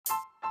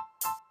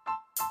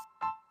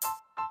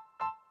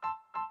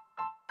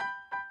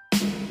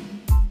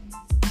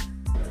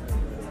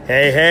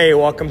Hey,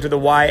 welcome to the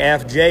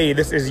YFJ.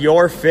 This is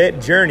your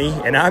fit journey,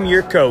 and I'm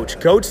your coach,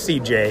 Coach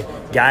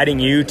CJ, guiding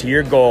you to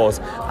your goals.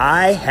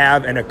 I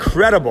have an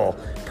incredible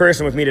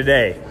person with me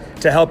today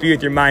to help you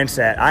with your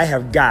mindset. I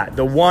have got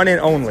the one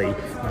and only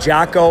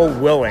Jocko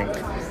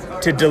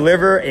Willink to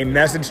deliver a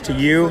message to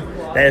you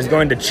that is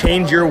going to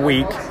change your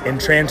week and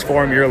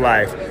transform your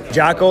life.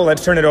 Jocko,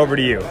 let's turn it over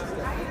to you.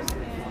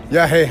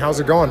 Yeah, hey, how's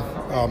it going?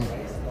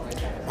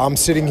 I'm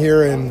sitting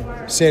here in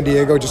San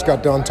Diego, just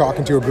got done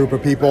talking to a group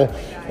of people,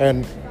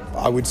 and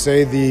I would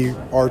say there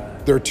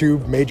are two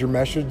major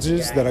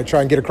messages that I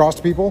try and get across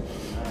to people.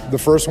 The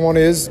first one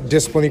is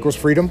discipline equals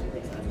freedom.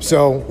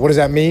 So what does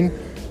that mean?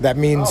 That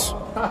means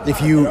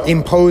if you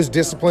impose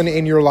discipline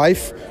in your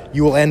life,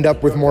 you will end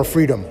up with more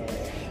freedom.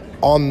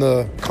 On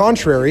the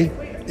contrary,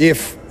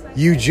 if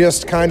you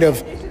just kind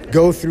of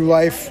go through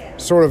life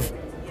sort of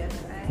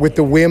with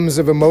the whims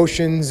of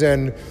emotions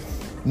and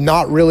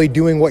not really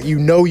doing what you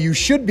know you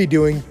should be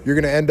doing, you're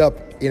going to end up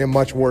in a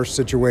much worse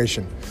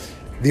situation.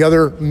 The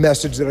other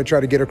message that I try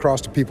to get across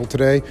to people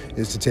today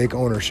is to take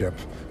ownership.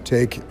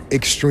 Take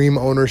extreme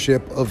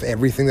ownership of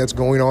everything that's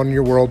going on in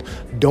your world.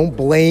 Don't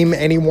blame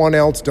anyone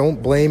else.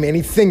 Don't blame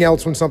anything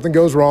else when something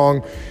goes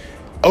wrong.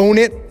 Own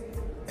it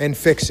and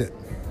fix it.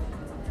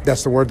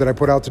 That's the word that I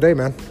put out today,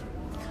 man.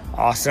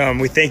 Awesome.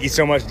 We thank you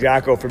so much,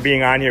 Jocko, for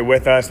being on here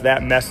with us.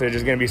 That message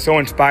is going to be so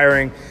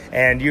inspiring,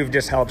 and you've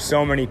just helped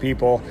so many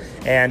people.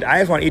 And I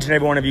just want each and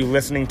every one of you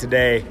listening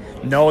today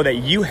know that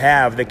you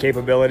have the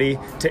capability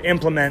to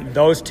implement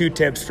those two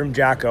tips from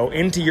Jocko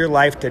into your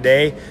life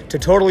today to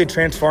totally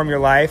transform your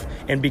life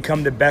and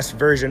become the best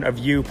version of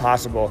you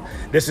possible.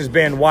 This has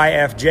been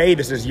YFJ.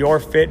 This is your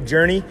fit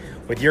journey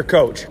with your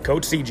coach,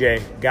 Coach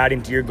CJ,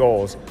 guiding to your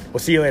goals. We'll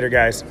see you later,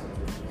 guys.